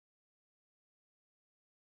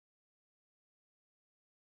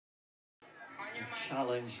and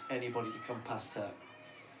challenge anybody to come past her.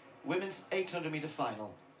 Women's 800-metre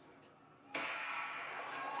final.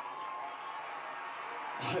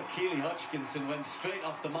 Keely Hodgkinson went straight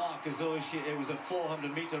off the mark as though it was a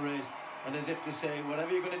 400-metre race, and as if to say,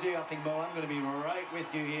 whatever you're going to do, Athing, I'm going to be right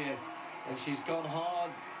with you here. And she's gone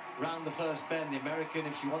hard round the first bend. The American,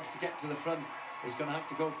 if she wants to get to the front, is going to have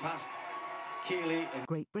to go past Keely.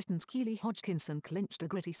 Great Britain's Keely Hodgkinson clinched a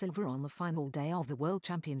gritty silver on the final day of the World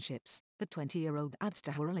Championships. The 20-year-old adds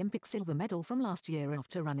to her Olympic silver medal from last year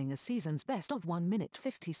after running a season's best of 1 minute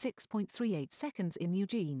 56.38 seconds in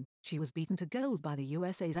Eugene. She was beaten to gold by the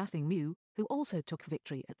USA's Athing, who also took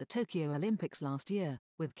victory at the Tokyo Olympics last year,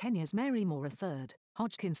 with Kenya's Moraa third.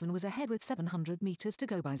 Hodgkinson was ahead with 700 metres to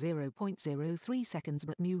go by 0.03 seconds,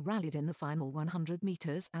 but rallied in the final 100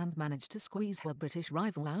 metres and managed to squeeze her British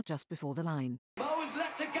rival out just before the line. Mo's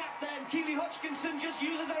left a gap then. Keely Hodgkinson just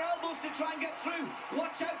uses her elbows to try and get through.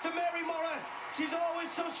 Watch out for Moraa. She's always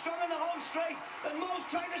so strong in the home straight, and Mo's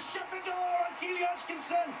trying to shut the door on Keely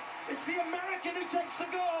Hodgkinson. It's the American who takes the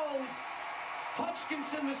gold.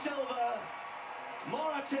 Hodgkinson the silver.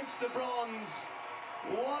 Moraa takes the bronze.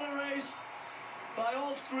 What a race by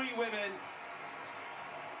all three women.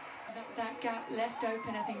 That gap left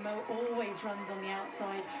open, I think Mo always runs on the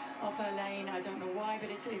outside of her lane. I don't know why, but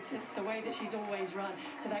it's the way that she's always run.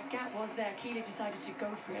 So that gap was there. Keely decided to go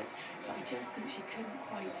for it, but I just think she couldn't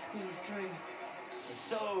quite squeeze through.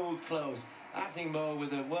 So close. Athing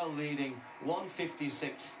with a well-leading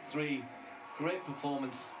 156.3. Great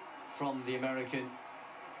performance from the American.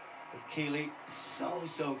 But Keely,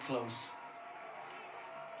 so close.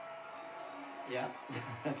 Yeah,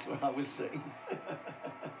 that's what I was saying.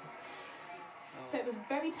 So it was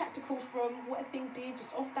very tactical from what Athing did,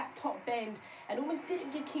 just off that top bend, and almost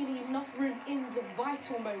didn't give Keely enough room in the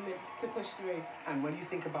vital moment to push through. And when you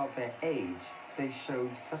think about their age, they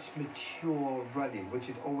showed such mature running, which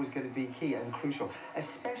is always going to be key and crucial,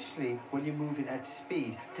 especially when you're moving at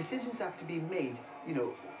speed. Decisions have to be made, you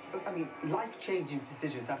know, I mean, life-changing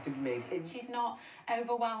decisions have to be made. She's not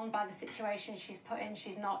overwhelmed by the situation she's put in.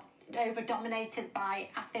 She's not over-dominated by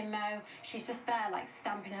Athing. She's just there, like,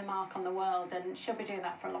 stamping her mark on the world, and she'll be doing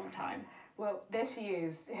that for a long time. Well, there she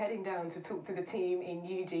is, heading down to talk to the team in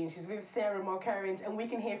Eugene. She's with Sarah Markarins, and we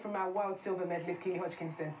can hear from our world silver medalist, Keely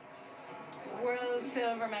Hodgkinson. World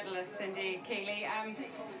silver medalist, indeed, Keely. How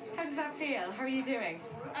does that feel? How are you doing?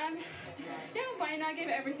 Yeah, I'm fine. I gave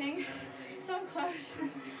it everything. So close.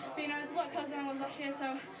 But, you know, it's a lot closer than I was last year,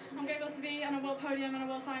 so I'm grateful to be on a world podium and a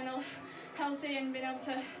world final, healthy and being able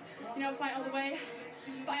to, you know, fight all the way.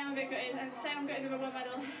 But I am a bit gutted, and to say I'm gutted with a world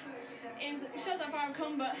medal shows how far I've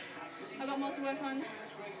come, but I've got more to work on.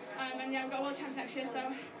 And yeah, I've got world champs next year,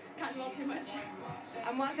 so can't dwell too much.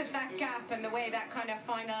 And was it that gap and the way that kind of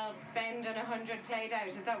final bend and 100 played out?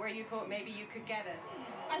 Is that where you thought maybe you could get it?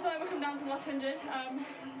 I thought it would come down to the last 100.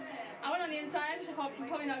 I went on the inside, which I thought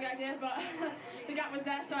probably not a good idea, but the gap was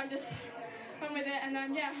there, so I just went with it. And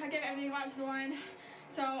then yeah, I gave everything right up to the line,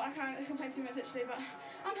 so I can't complain too much actually. But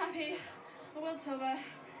I'm happy. A world silver.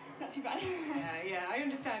 Not too bad. Yeah, I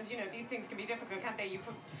understand, you know, these things can be difficult, can't they? You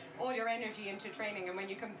put all your energy into training and when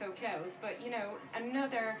you come so close, but, you know,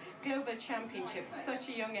 another global championship, such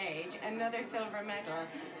a young age, another silver medal,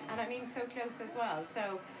 and I mean so close as well.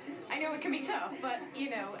 So I know it can be tough, but,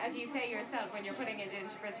 you know, as you say yourself, when you're putting it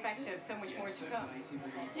into perspective, so much more to come.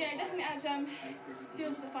 Yeah, it definitely adds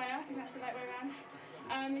fuel to the fire. I think that's the right way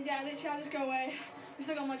around. Yeah, literally I'll just go away. We've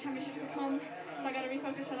still got more championships to come, so I got to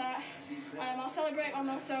refocus for that. I'll celebrate, but I'm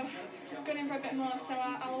also going in for a bit more, so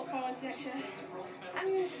I'll look forward to next year.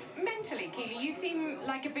 And mentally, Keely, you seem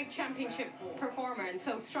like a big championship performer and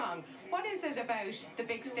so strong. What is it about the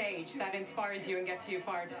big stage that inspires you and gets you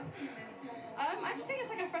fired up? I just think it's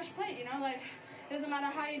like a fresh plate, you know, like it doesn't matter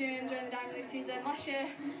how you're doing during the Diamond League season. Last year,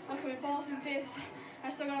 I was coming force and fierce. I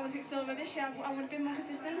still got Olympic silver. This year, I would have been more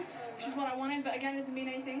consistent, which is what I wanted, but again, it doesn't mean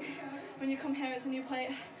anything. When you come here, it's a new plate.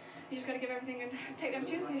 You just got to give everything and take the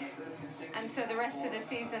opportunity. And so the rest of the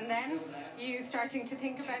season then, you starting to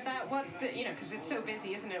think about that? What's the, you know, because it's so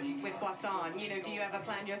busy, isn't it, with what's on? You know, do you have a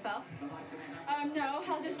plan yourself? No,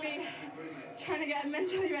 I'll just be trying to get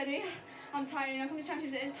mentally ready. I'm tired, you know, coming to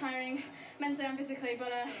championships it is tiring, mentally and physically, but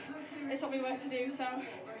it's what we work to do, so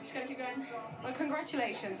just got to keep going. Well,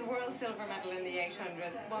 congratulations, a world silver medal in the 800.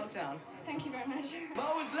 Well done. Thank you very much.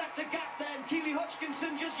 Mo's left a gap then. Keely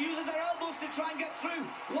Hodgkinson just uses her elbows to try and get through.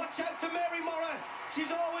 Watch out for Moraa.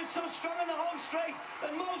 She's always so strong in the home straight,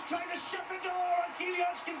 and Mo's trying to shut the door on Keely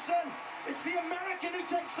Hodgkinson. It's the American who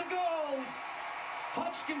takes the gold.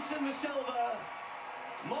 Hodgkinson the silver.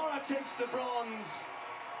 Moraa takes the bronze.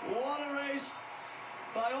 What a race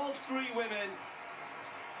by all three women.